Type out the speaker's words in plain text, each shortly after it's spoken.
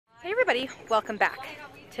Hey everybody, welcome back.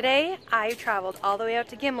 Today I traveled all the way out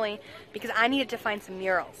to Gimli because I needed to find some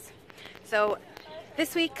murals. So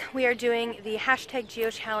this week we are doing the hashtag Geo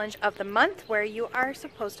Challenge of the month, where you are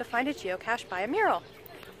supposed to find a geocache by a mural.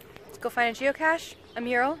 Let's go find a geocache, a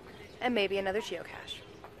mural, and maybe another geocache.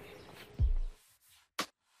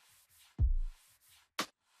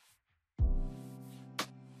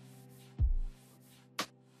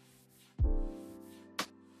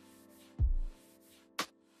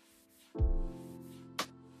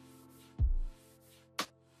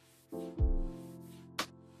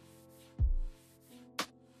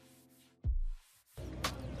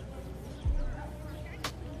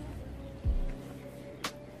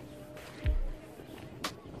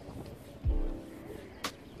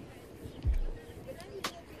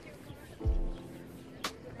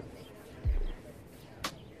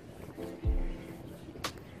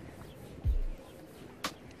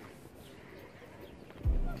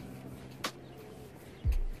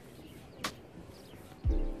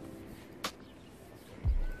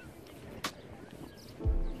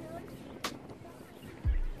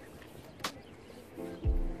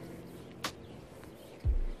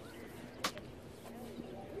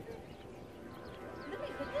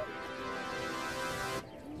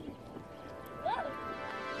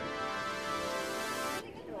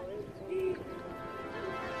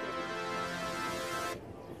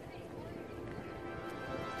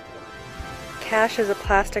 Cache is a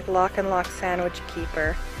plastic lock-and-lock sandwich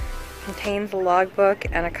keeper. Contains a logbook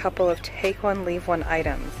and a couple of take one, leave one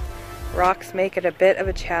items. Rocks make it a bit of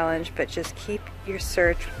a challenge, but just keep your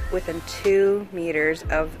search within 2 meters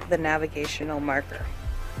of the navigational marker.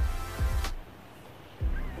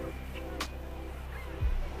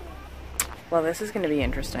 Well, this is going to be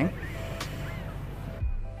interesting.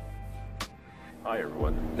 Hi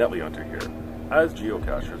everyone, Netley Hunter here. As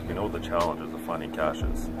geocachers, we know the challenges of finding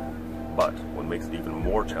caches. But what makes it even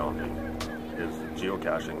more challenging is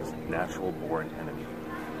geocaching's natural born enemy,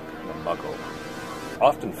 the muggle.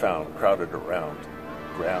 Often found crowded around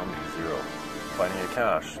ground zero. Finding a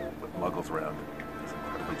cache with muggles around is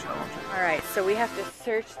incredibly challenging. Alright, so we have to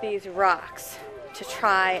search these rocks to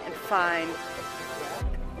try and find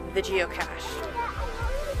the geocache.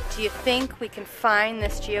 Do you think we can find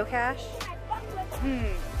this geocache?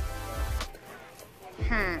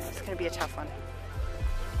 It's gonna be a tough one.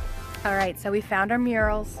 Alright, so we found our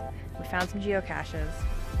murals, we found some geocaches.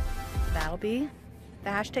 That'll be the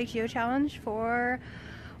hashtag Geo Challenge for,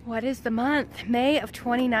 what is the month? May of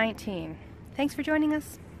 2019. Thanks for joining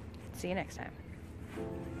us. See you next time.